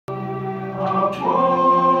Igihetv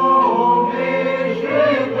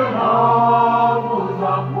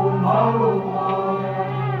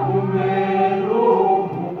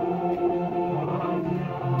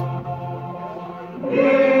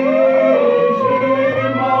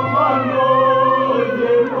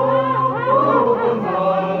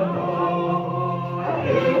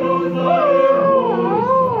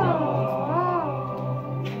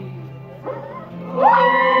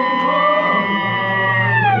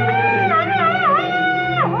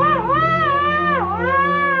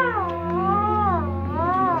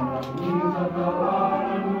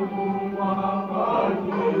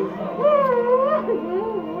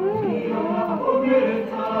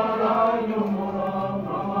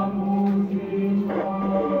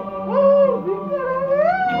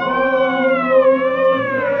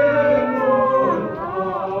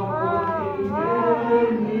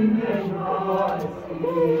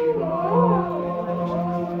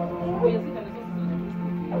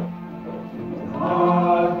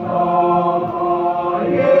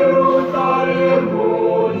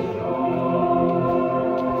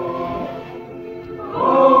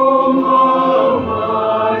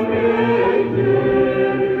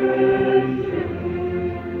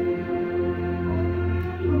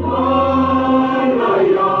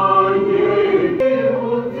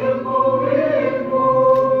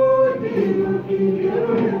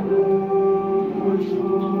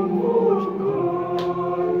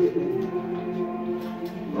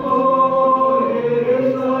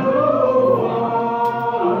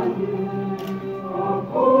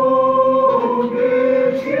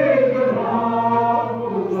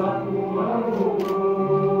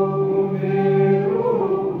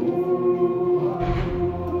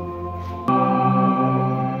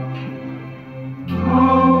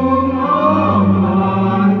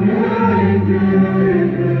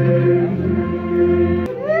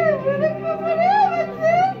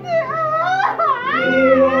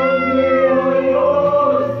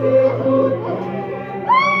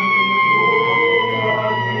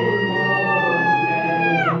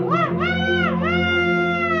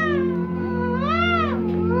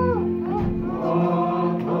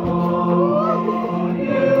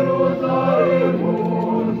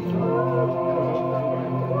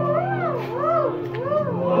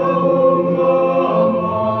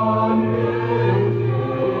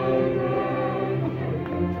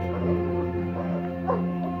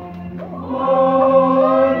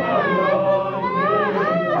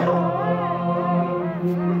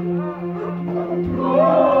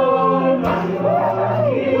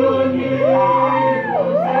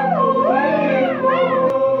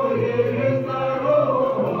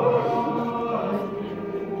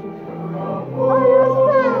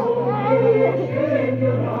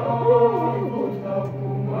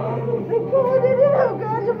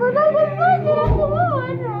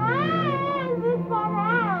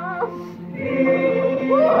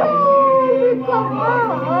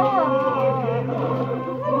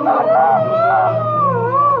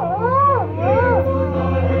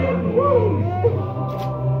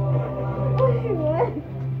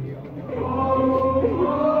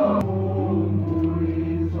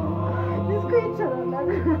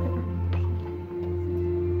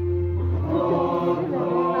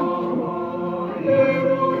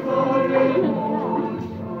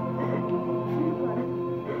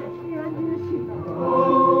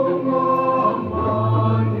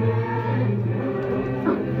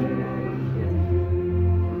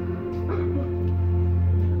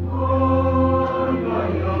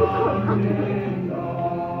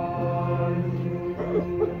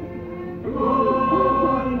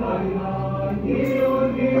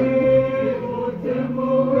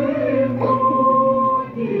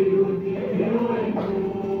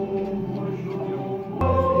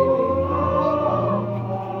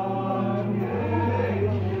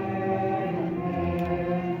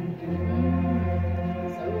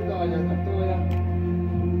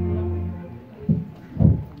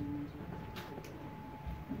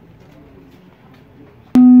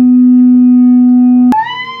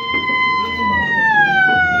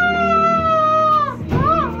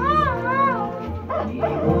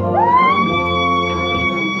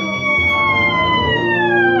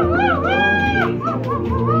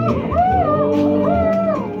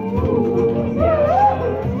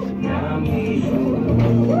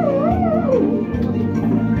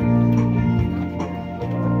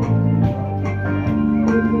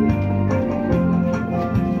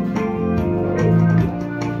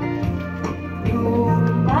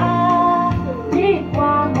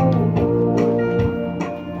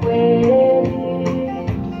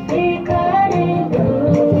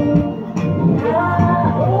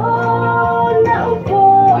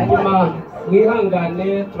mwihangane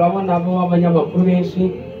turabona abo abanyamakuru benshi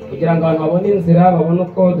kugira ngo abantu babone inzira babone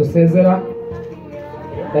uko dusezera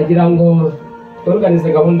ndagira ngo tworganize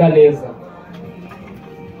gahunda neza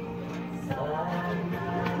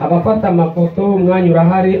abafata amafoto umwanya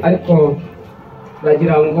urahari ariko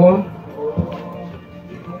ndagira ngo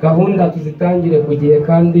gahunda tuzitangire ku gihe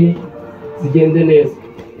kandi zigende neza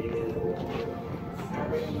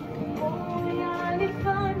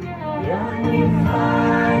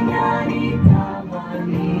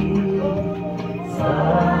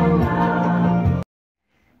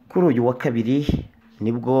kuri uyu wa kabiri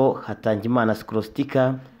nibwo Hatangimana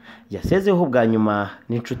Scolastique yasezeweho bwa nyuma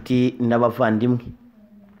n'inshuti n'abavandimwe.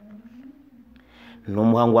 Ni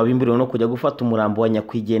umuhango wabimburiwe no kujya gufata umurambo wa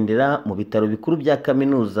nyakwigendera mu bitaro bikuru bya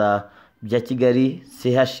kaminuza bya Kigali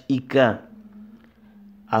CHUK,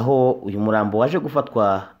 aho uyu murambo waje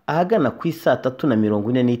gufatwa ahagana ku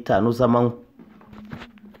 3:45 z'amanywa.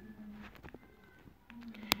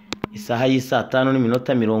 Isaha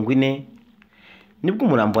y'5:40 nibwo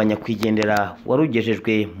umurambo wa nyakwigendera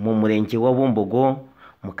warugejejwe mu murenge wa Bumbogo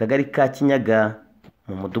mu kagari ka Kinyaga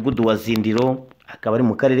mu mudugudu wa Zindiro, akaba ari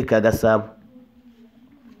mu karere ka Gasabo.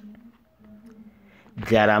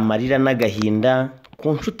 Byari amarira n'agahinda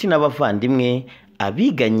ku nshuti n'abavandimwe,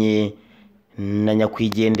 abiganye na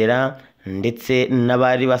nyakwigendera ndetse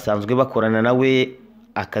n'abari basanzwe bakorana nawe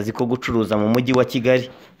akazi ko gucuruza mu mujyi wa Kigali.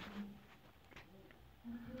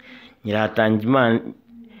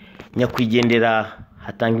 Nyakwigendera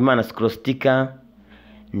Hatangimana Scolastique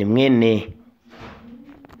ni mwene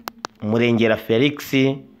Murengera Felix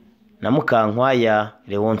na Mukankwaya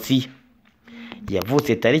Leonsia.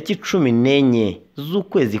 Yavutse tariki 14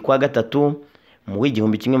 z'ukwezi kwa gatatu mu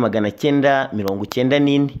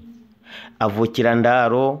 1994. Avukira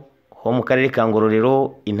Ndaro ho mu karere ka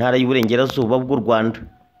Ngororero, intara y'Uburengerazuba bw'u Rwanda.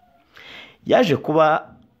 Yaje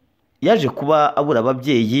kuba abura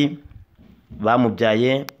ababyeyi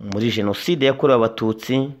bamubyaye muri Jenoside yakorewe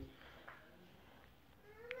Abatutsi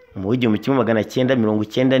mu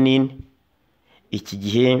 1994. Iki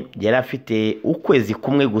gihe yari afite ukwezi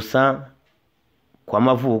kumwe gusa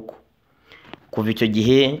kw'amavuko. Kuva icyo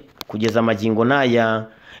gihe kugeza amagingo n'aya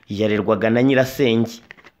yarerwaga na nyirasenge.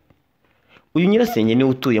 Uyu nyirasenge ni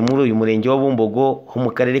utuye muri uyu murenge wa Bumbogo ho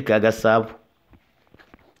mu karere ka Gasabo.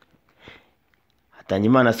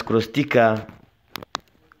 Hatangimana Scolastique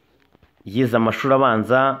yize amashuri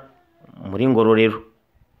abanza muri Ngororero,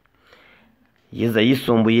 yize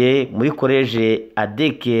yisumbuye muri College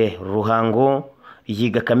Adeke Ruhango,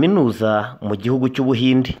 yiga kaminuza mu gihugu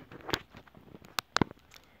cy'Ubuhinde.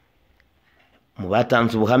 Mu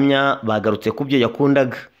batanze ubuhamya bagarutse ku byo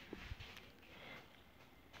yakundaga.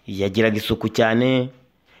 Yagiraga isuku cyane,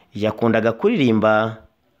 yakundaga kuririmba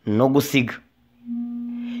no gusiga.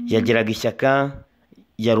 Yagiraga ishyaka,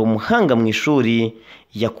 yari umuhanga mu ishuri,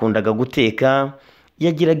 yakundaga guteka,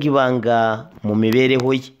 yagiraga ibanga mu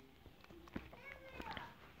mibereho ye.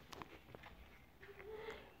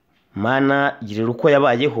 Mana girira uko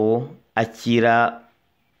yabayeho, akira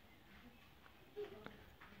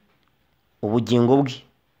ubugingo bwe.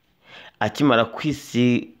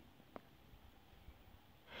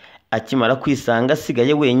 Akimara kwisanga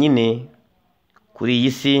asigaye wenyine kuri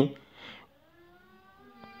iyi si,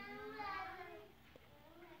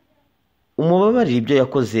 umubabarira ibyo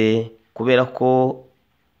yakoze kubera ko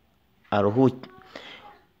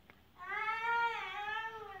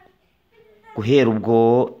guhera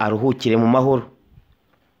ubwo aruhukire mu mahoro.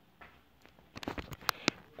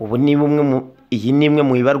 Iyi ni imwe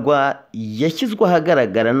mu ibarwa yashyizwe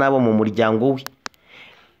ahagaragara n'abo mu muryango we.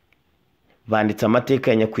 Banditse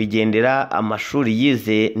amateka ya nyakwigendera, amashuri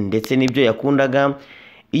yize ndetse n'ibyo yakundaga.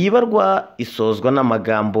 Iyi barwa isozwa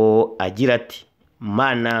n'amagambo agira ati: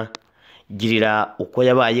 Mana girira uko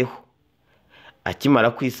yabayeho. Akimara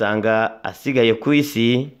kwisanga asigaye ku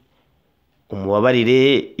isi,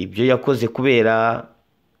 umubabarire ibyo yakoze kuberayo,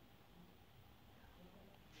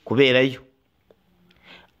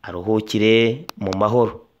 aruhukire mu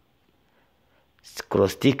mahoro.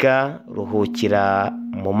 Scolastique, ruhukira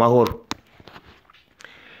mu mahoro.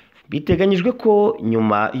 Biteganyijwe ko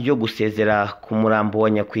nyuma yo gusezera ku murambo wa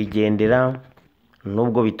nyakwigendera,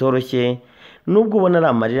 nubwo bitoroshye, nubwo ubona ari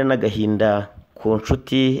amarira n'agahinda ku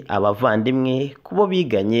nshuti, abavandimwe, kubo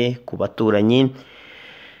biganye, ku baturanyi,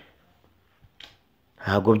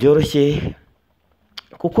 ntabwo byoroshye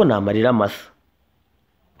kuko ni amarira masa.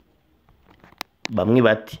 Bamwe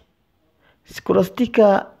bati: Scolastique,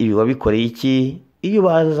 ibi wabikoreye iki iyo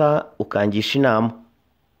baza ukangisha inama?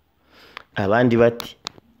 Abandi bati: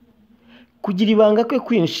 kugira ibanga kwe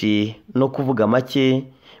kwinshi no kuvuga make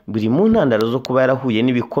biri mu ntandaro zo kuba yarahuye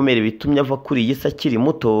n'ibikomere bitumye ava kuri iyi si akiri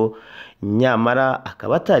muto, nyamara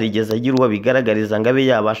akaba atarigeze agira uwo bigaragariza ngo abe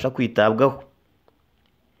yabasha kwitabwaho.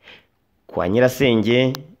 Kwa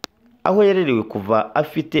nyirasenge, aho yarerewe kuva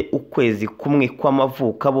afite ukwezi kumwe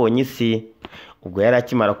kw'amavuko abonye isi, ubwo yari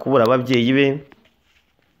akimara kubura ababyeyi be,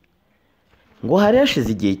 ngo hari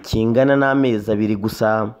hashize igihe kingana n'amezi 2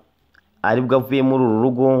 gusa aribwo avuye muri uru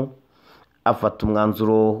rugo afata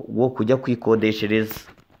umwanzuro wo kujya kwikodeshereza.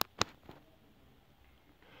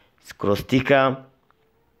 Scolastique,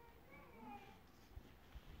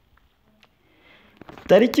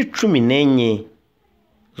 tariki 14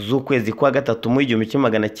 z'ukwezi kwa gatatu mu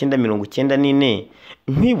 1994,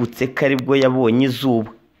 nkwibutse ko aribwo yabonye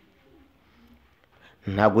izuba.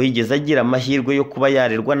 Ntabwo yigeze agira amahirwe yo kuba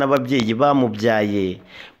yarerwa n'ababyeyi bamubyaye,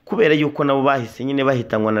 kubera yuko nabo bahise nyine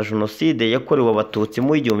bahitanwa na jenoside yakorewe abatutsi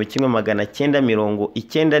mu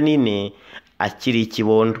 1994 akiri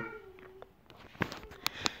ikibondo.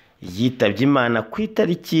 Yitabye Imana ku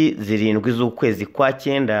itariki 7 z'ukwezi kwa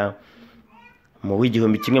 9 mu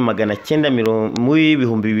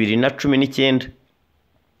 2019.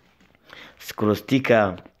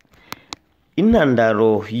 Scolastique,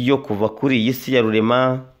 intandaro yo kuva kuri iyi si ya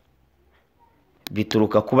rurema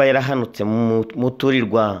bituruka kuba yarahanutse mu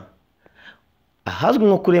muturirwa ahazwi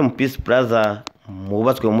nko kuri Peace Plaza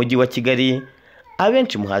mubatswe mu mujyi wa Kigali,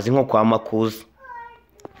 abenshi muhazi nko kwa Makuza.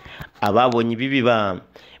 Ababonye ibi biba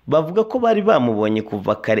bavuga ko bari bamubonye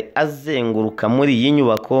kuva kare azenguruka muri iyi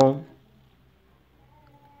nyubako,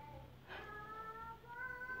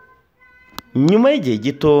 nyuma y'igihe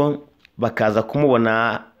gito bakaza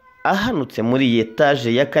kumubona ahanutse muri iyi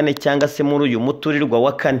etaje ya 4 cyangwa se muri uyu muturirwa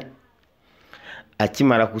wa 4.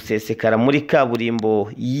 Akimara gusesekara muri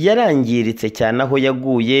kaburimbo yarangiritse cyane aho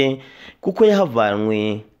yaguye kuko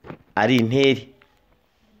yahavanwe ari interi.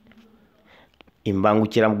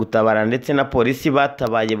 Imbangukiragutabara ndetse na polisi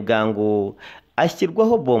batabaye bwangu,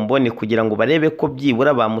 ashyirwaho bomboni kugira ngo barebe ko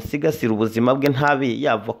byibura bamusigasira ubuzima bwe ntabe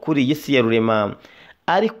yava kuri iyi si ya rurema,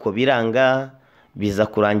 ariko biranga, biza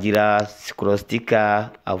kurangira Scolastique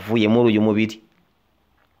avuye muri uyu mubiri.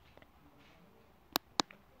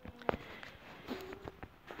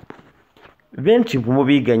 Benshi mu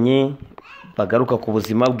biganye bagaruka ku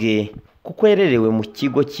buzima bwe kuko yarerewe mu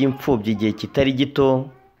kigo cy'imfubyi igihe kitari gito,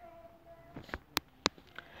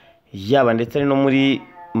 yaba ndetse no muri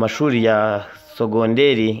mashuri ya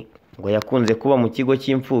sogonderi ngo yakunze kuba mu kigo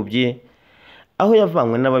cy'imfubyi, aho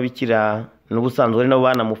yavanywe n'ababikira n'ubusanzwe ari nabo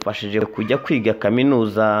banamufashije kujya kwiga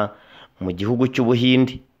kaminuza mu gihugu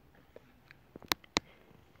cy'Ubuhinde.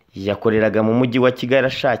 Yakoreraga mu mujyi wa Kigali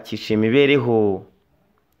ashakisha imibereho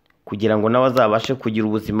kugira ngo nawe azabashe kugira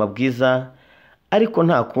ubuzima bwiza, ariko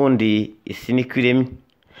nta kundi isi niko iremye.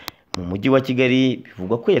 Mu mujyi wa Kigali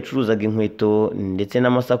bivugwa ko yacuruzaga inkweto ndetse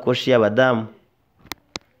n'amasakoshi y'abadamu.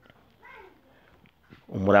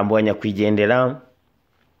 Umurambo wa nyakwigendera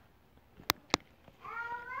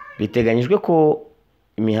biteganyijwe ko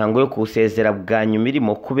imihango yo kuwusezera bwanyuma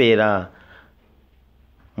irimo kubera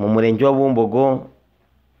mu murenge wa Bumbogo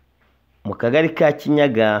mu kagari ka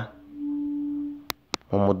Kinyaga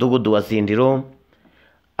mu mudugudu wa Zindiro,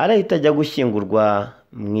 arahita ajya gushyingurwa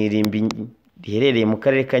mu irimbi riherereye mu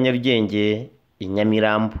karere ka Nyarugenge i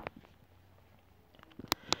Nyamirambo.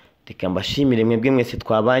 Reka mbashimire mwebwe mwese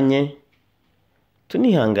twabanye,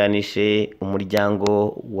 tunihanganishe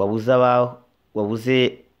umuryango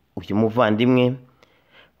wabuze uyu muvandimwe,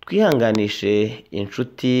 twihanganishe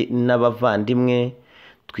inshuti n'abavandimwe,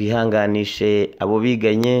 twihanganishe abo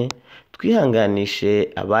biganye,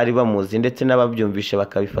 twihanganishe abari bamuzi ndetse n'ababyumvishe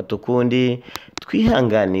bakabifata ukundi,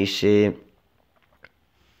 twihanganishe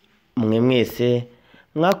mwe mwese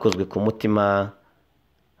mwakozwe ku mutima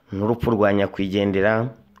n'urupfu rwa nyakwigendera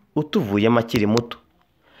utuvuyemo akiri muto.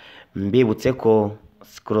 Mbibutse ko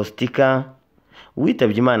Scolastique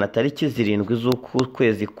witabye Imana tariki 7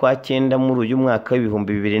 z'ukwezi kwa 9 muri uyu mwaka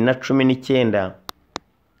w'2019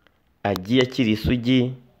 agiye akiri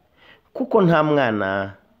isugi, kuko nta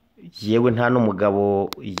mwana yewe nta n'umugabo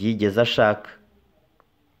yigeze ashaka.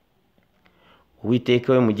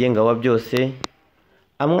 Uwiteka we mugenga wa byose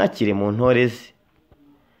amwakire mu ntore ze.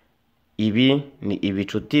 Ibi ni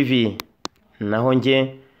Ibicutv, naho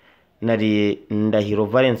nge nari Ndahiro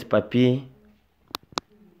Valence Papi.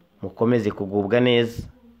 Mukomeze kugubwa neza.